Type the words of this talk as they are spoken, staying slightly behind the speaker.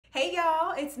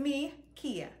it's me,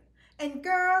 Kia. And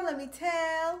girl, let me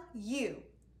tell you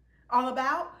all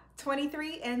about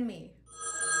 23andMe.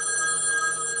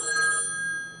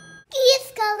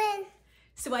 Kia's calling.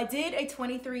 So I did a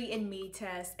 23andMe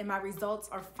test and my results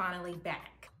are finally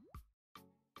back.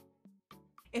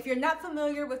 If you're not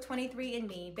familiar with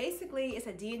 23andMe, basically it's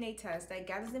a DNA test that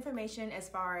gathers information as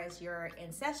far as your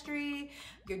ancestry,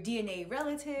 your DNA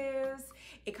relatives.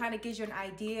 It kind of gives you an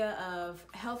idea of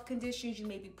health conditions you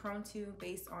may be prone to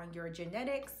based on your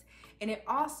genetics. And it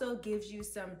also gives you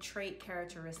some trait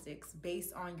characteristics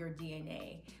based on your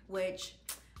DNA, which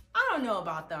I don't know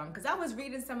about them because I was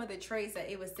reading some of the traits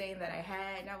that it was saying that I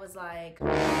had and I was like,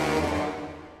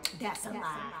 that's a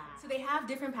lie. So they have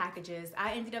different packages.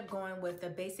 I ended up going with the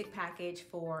basic package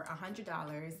for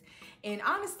 $100. And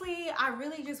honestly, I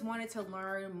really just wanted to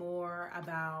learn more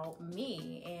about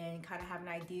me and kind of have an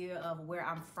idea of where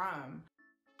I'm from.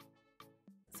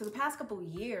 So the past couple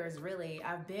years, really,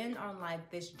 I've been on like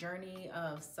this journey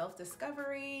of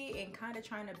self-discovery and kind of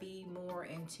trying to be more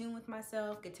in tune with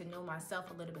myself, get to know myself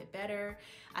a little bit better.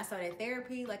 I started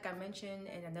therapy, like I mentioned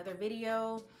in another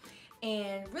video,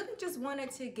 and really just wanted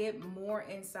to get more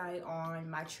insight on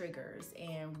my triggers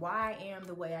and why I am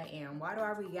the way I am. Why do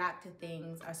I react to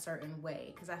things a certain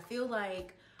way? Because I feel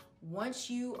like once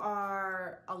you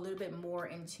are a little bit more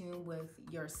in tune with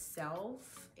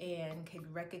yourself and can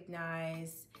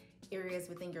recognize areas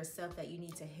within yourself that you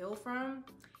need to heal from,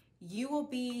 you will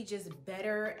be just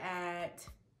better at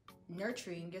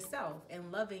nurturing yourself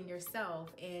and loving yourself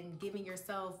and giving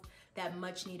yourself that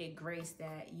much needed grace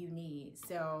that you need.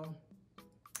 So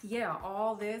yeah,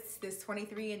 all this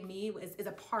 23andMe is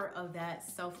a part of that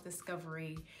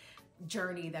self-discovery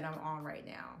journey that I'm on right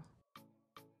now.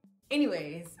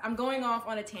 Anyways, I'm going off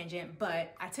on a tangent,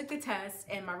 but I took the test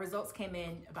and my results came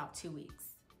in about 2 weeks.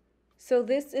 So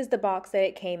this is the box that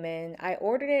it came in. I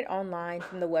ordered it online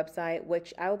from the website,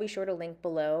 which I will be sure to link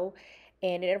below,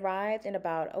 and it arrived in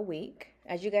about a week.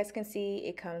 As you guys can see,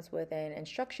 it comes with an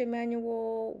instruction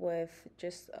manual with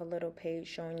just a little page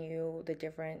showing you the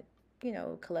different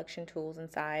collection tools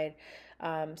inside,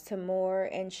 some more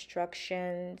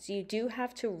instructions. You do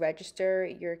have to register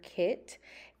your kit,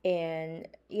 and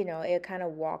it kind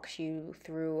of walks you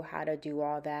through how to do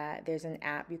all that. There's an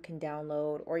app you can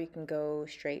download or you can go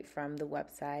straight from the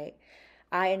website.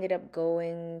 I ended up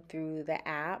going through the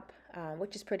app,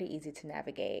 which is pretty easy to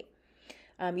navigate.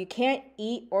 You can't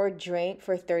eat or drink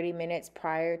for 30 minutes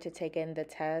prior to taking the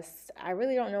test. I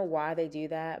really don't know why they do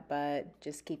that, but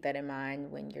just keep that in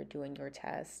mind when you're doing your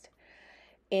test.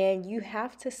 And you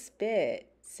have to spit.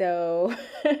 So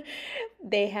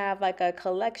they have like a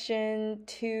collection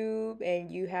tube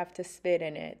and you have to spit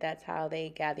in it. That's how they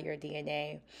gather your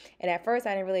DNA. And at first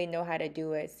I didn't really know how to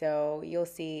do it. So you'll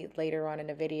see later on in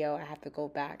the video, I have to go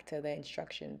back to the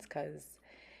instructions because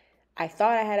I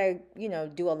thought I had to,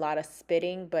 do a lot of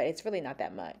spitting, but it's really not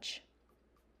that much.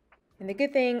 And the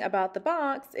good thing about the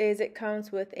box is it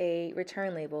comes with a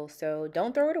return label, so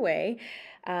don't throw it away.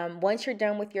 Once you're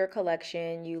done with your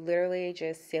collection, you literally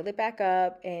just seal it back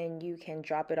up and you can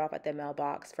drop it off at the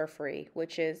mailbox for free,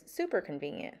 which is super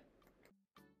convenient.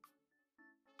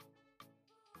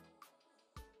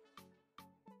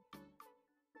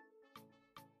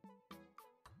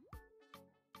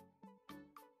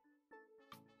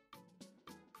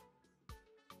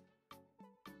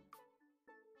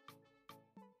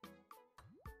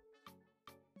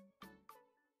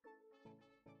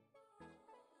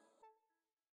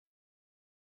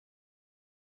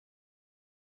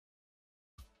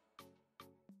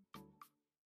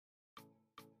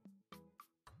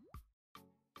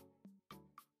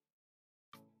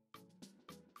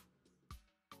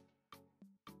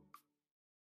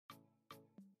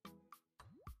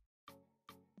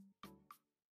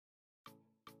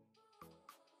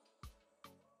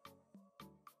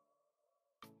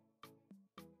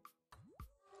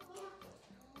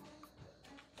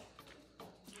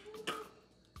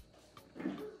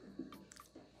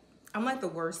 I'm like the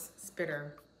worst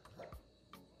spitter.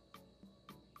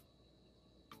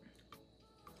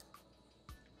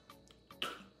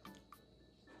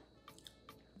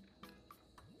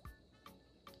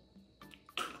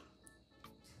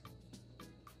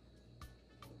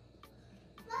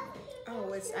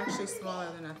 Oh, it's actually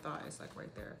smaller than I thought. It's like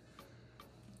right there.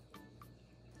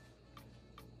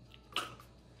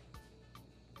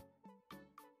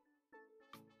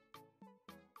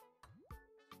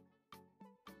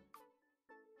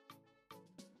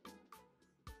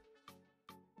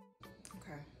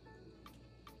 Okay.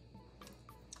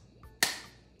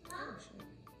 Oh, shit.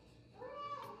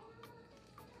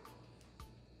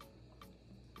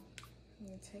 I'm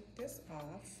gonna take this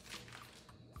off.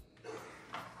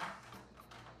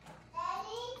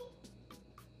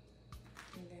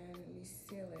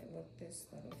 this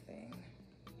little thing.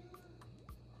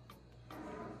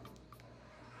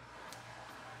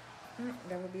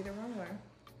 That would be the wrong way.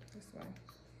 This way.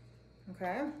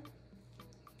 Okay.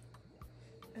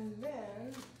 And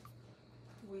then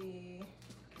we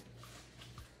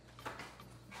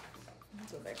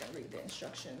go back and read the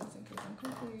instructions in case I'm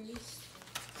confused.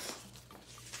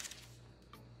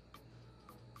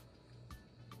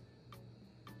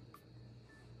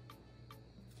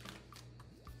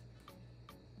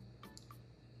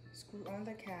 Screw on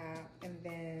the cap and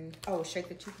then, oh, shake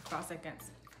the tube for 5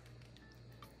 seconds.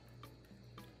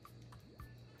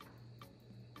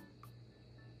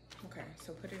 Okay,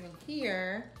 so put it in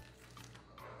here.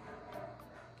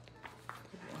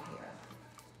 Put it in here.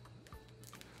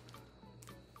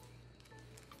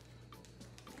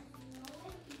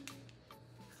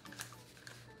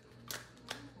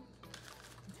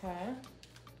 Okay.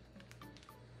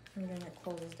 And then it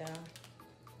closes down.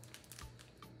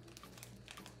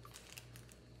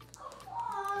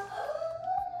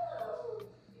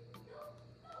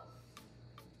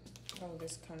 Oh,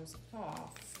 this comes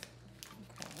off.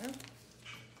 Okay.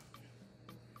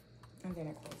 And then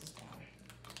it closes down.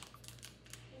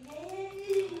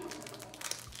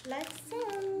 Like so.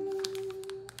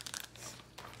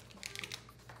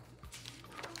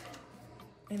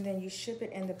 And then you ship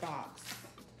it in the box.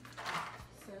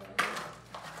 So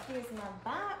here's my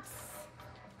box.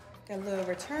 Got a little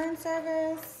return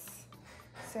service.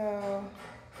 So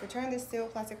return the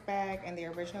sealed plastic bag and the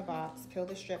original box, peel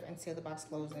the strip and seal the box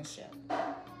closed and ship.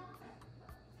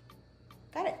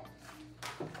 Got it.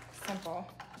 Simple.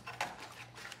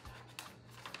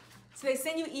 So they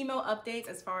send you email updates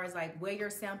as far as like where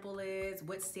your sample is,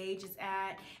 what stage it's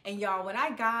at. And y'all, when I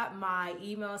got my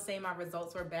email saying my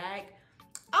results were back,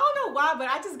 I don't know why, but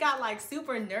I just got like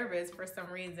super nervous for some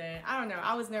reason. I don't know,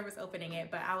 I was nervous opening it,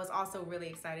 but I was also really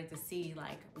excited to see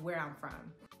like where I'm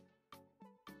from.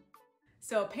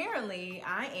 So apparently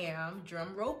I am,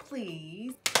 drum roll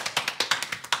please,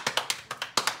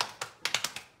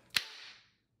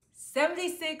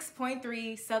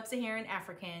 76.3 Sub-Saharan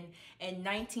African and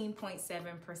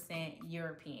 19.7%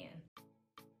 European.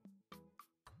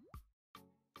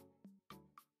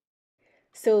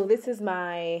 So this is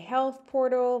my health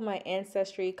portal, my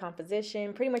ancestry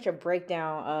composition, pretty much a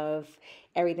breakdown of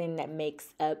everything that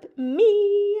makes up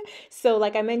me. So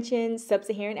like I mentioned,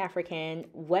 Sub-Saharan African,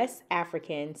 West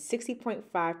African,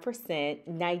 60.5%,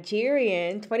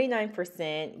 Nigerian,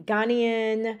 29%,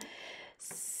 Ghanaian,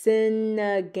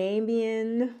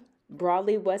 Senegambian,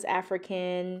 broadly West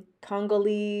African,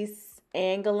 Congolese,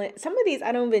 Angolan. Some of these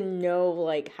I don't even know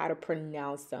like how to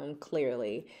pronounce them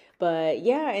clearly. But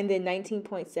yeah, and then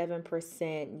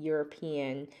 19.7%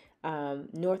 European,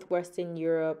 Northwestern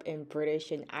Europe, and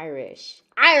British and Irish.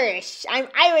 Irish! I'm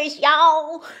Irish,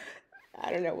 y'all!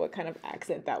 I don't know what kind of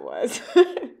accent that was.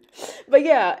 But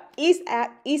yeah, East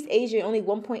Asia, only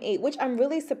 1.8, which I'm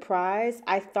really surprised.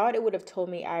 I thought it would have told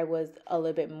me I was a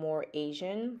little bit more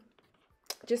Asian.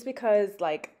 Just because,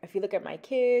 like, if you look at my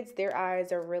kids, their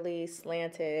eyes are really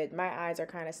slanted. My eyes are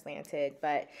kind of slanted,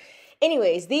 but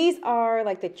anyways, these are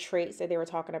like the traits that they were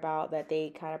talking about that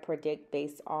they kind of predict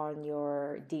based on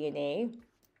your DNA.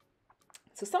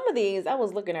 So some of these, I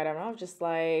was looking at them and I was just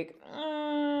like,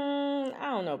 I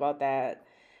don't know about that.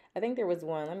 I think there was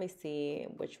one. Let me see.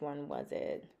 Which one was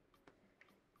it?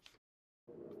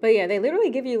 But yeah, they literally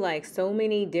give you like so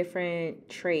many different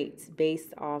traits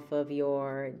based off of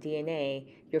your DNA.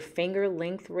 Your finger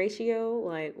length ratio,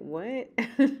 like what?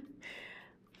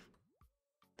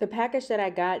 The package that I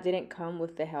got didn't come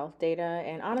with the health data,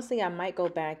 and honestly, I might go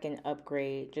back and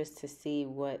upgrade just to see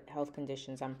what health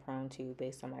conditions I'm prone to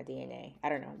based on my DNA. I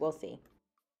don't know. We'll see.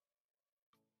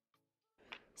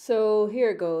 So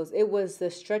here it goes. It was the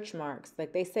stretch marks.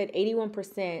 Like they said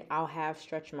 81% I'll have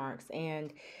stretch marks,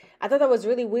 and I thought that was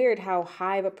really weird how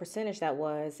high of a percentage that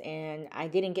was, and I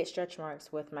didn't get stretch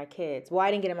marks with my kids. Well, I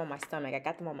didn't get them on my stomach. I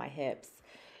got them on my hips.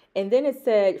 And then it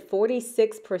said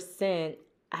 46%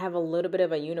 I have a little bit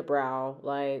of a unibrow,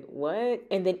 like what?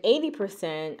 And then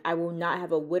 80% I will not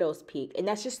have a widow's peak. And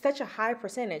that's just such a high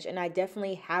percentage. And I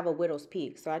definitely have a widow's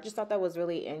peak. So I just thought that was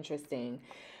really interesting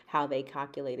how they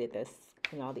calculated this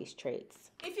and all these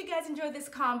traits. If you guys enjoyed this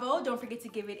combo, don't forget to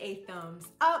give it a thumbs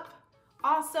up.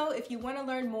 Also, if you want to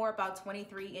learn more about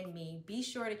 23andMe, be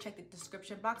sure to check the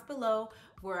description box below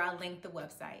where I link the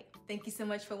website. Thank you so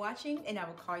much for watching, and I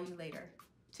will call you later.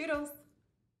 Toodles!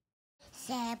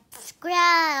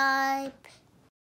 Subscribe.